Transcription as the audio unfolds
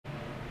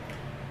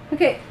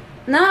Okay,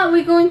 now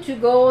we're going to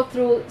go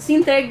through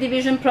synthetic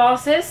division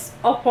process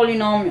of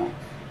polynomial.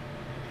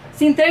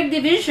 Synthetic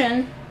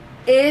division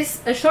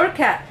is a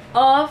shortcut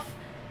of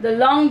the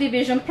long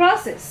division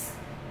process.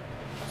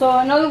 So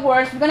in other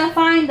words, we're going to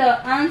find the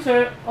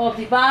answer of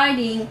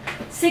dividing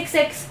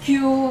 6x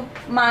cubed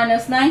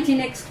minus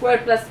 19x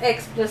squared plus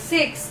x plus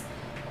 6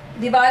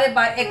 divided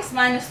by x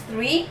minus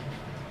 3.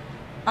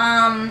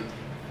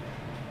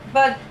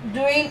 But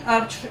doing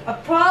a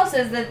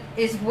process that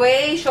is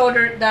way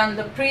shorter than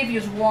the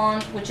previous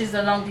one, which is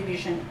the long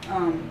division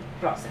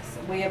process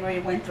we already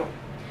went through.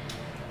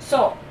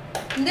 So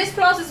in this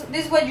process,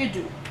 this is what you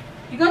do.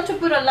 You're going to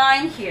put a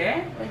line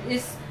here.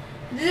 There's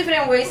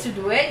different ways to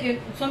do it.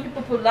 Some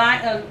people put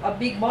a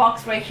big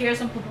box right here.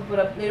 Some people put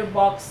a little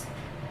box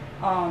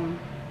on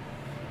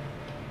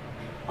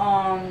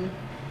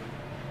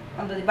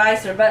the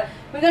divisor. But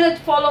we're going to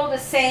follow the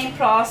same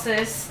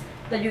process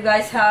that you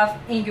guys have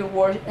in your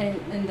word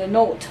in the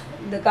note,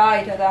 the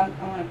guide that I'm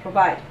going to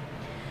provide.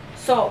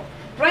 So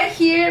right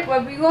here,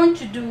 what we're going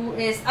to do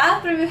is,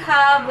 after you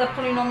have the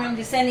polynomial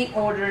descending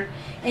order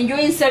and you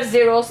insert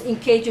zeros in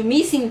case you're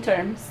missing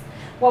terms,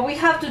 what we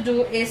have to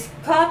do is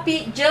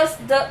copy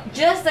just the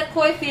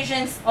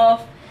coefficients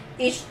of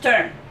each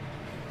term.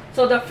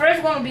 So the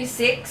first one will be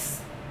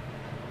 6,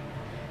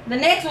 the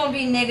next one will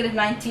be negative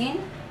 19,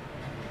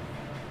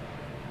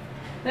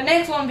 the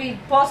next one will be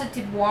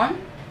positive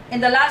 1,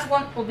 and the last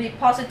one will be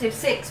positive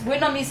 6. We're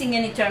not missing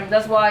any term.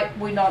 That's why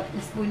we're not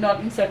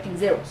inserting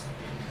zeros.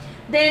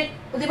 Then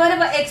divided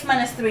by x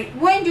minus 3.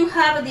 When you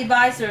have a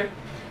divisor,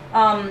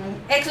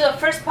 x to the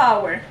first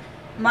power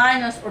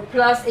minus or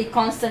plus a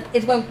constant,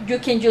 it's when you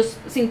can use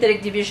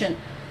synthetic division.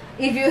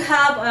 If you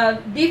have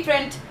a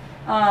different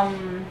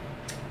than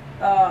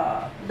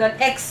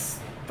x,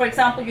 for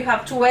example, you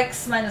have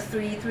 2x minus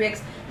 3,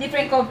 3x,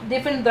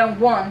 different than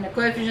 1, the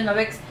coefficient of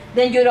x,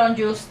 then you don't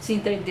use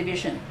synthetic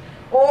division.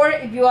 Or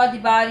if you are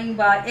dividing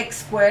by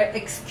x squared,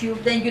 x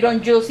cubed, then you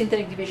don't use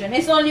synthetic division.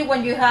 It's only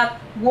when you have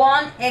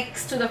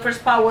 1x to the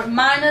first power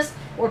minus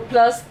or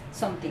plus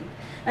something.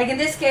 Like in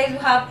this case, we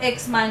have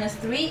x minus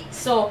 3.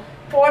 So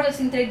for the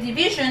synthetic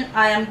division,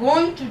 I am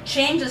going to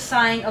change the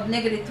sign of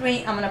negative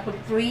 3. I'm going to put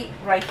 3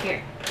 right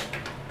here.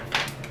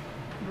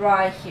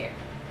 Right here.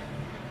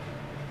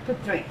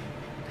 Put 3.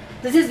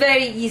 This is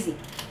very easy.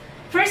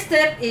 First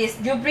step is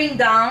you bring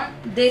down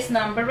this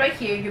number right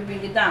here. You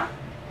bring it down.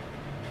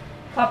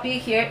 Copy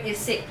here is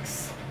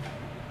 6.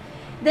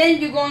 Then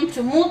you're going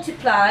to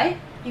multiply.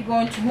 You're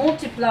going to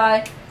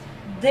multiply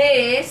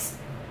this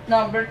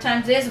number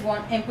times this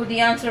one and put the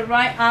answer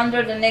right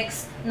under the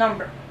next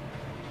number.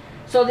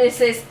 So this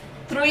is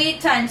 3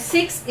 times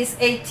 6 is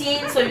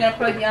 18. So you're going to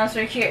put the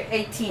answer here,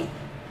 18.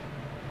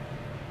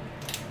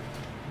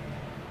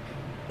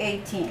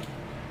 18.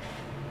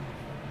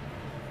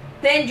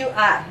 Then you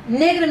add.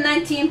 Negative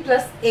 19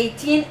 plus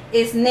 18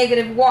 is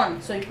negative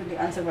 1. So you put the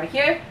answer right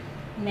here,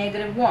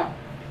 negative 1.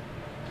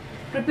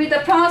 Repeat the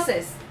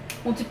process.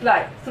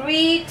 Multiply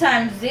 3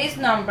 times this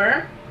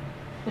number,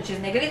 which is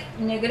negative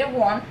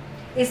 1,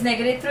 is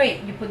negative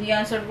 3. You put the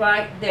answer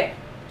right there,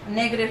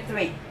 negative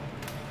 3.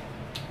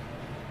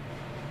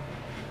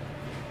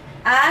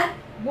 Add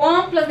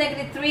 1 plus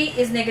negative 3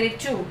 is negative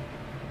 2.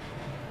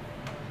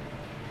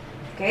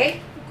 Okay,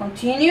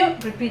 continue.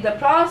 Repeat the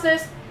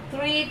process.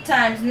 3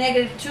 times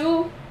negative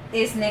 2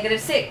 is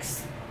negative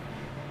 6.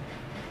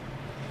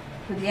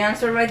 Put the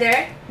answer right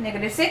there,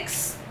 negative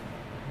 6.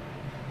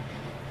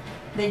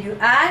 Then you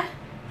add,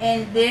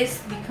 and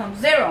this becomes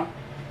 0.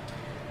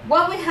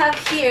 What we have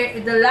here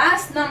is the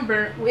last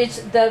number,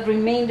 which the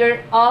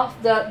remainder of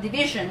the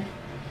division.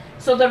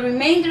 So the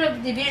remainder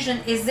of the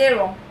division is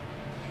 0.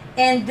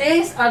 And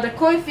these are the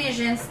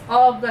coefficients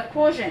of the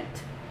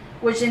quotient,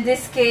 which in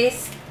this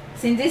case,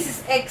 since this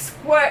is x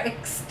squared,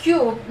 x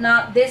cubed,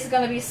 now this is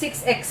going to be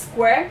 6x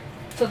squared.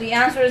 So the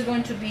answer is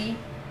going to be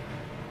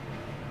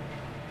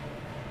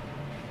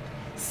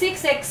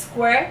 6x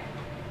squared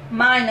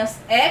minus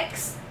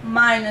x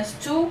minus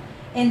 2,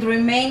 and the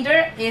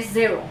remainder is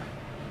 0.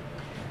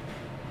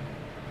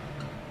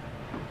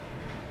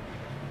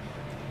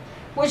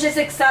 Which is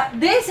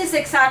this is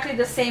exactly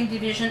the same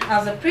division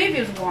as the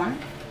previous one,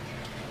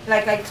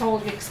 like I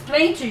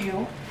explained to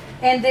you.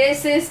 And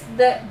this is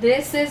the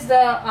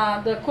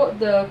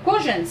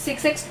quotient,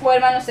 6x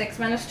squared minus x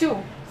minus 2.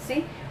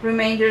 See,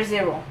 remainder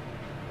 0.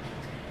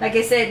 Like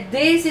I said,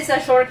 this is a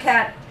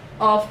shortcut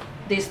of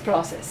this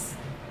process.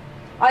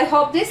 I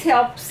hope this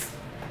helps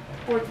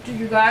to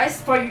you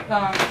guys,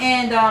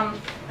 and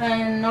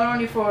not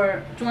only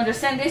to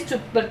understand this,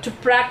 but to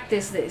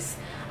practice this.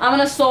 I'm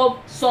gonna solve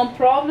some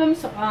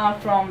problems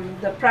from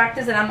the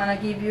practice that I'm gonna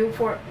give you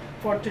for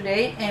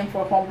today and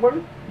for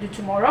homework due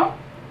tomorrow,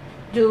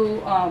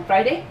 due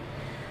Friday,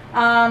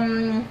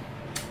 and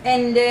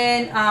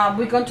then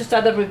we're going to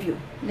start the review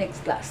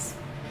next class.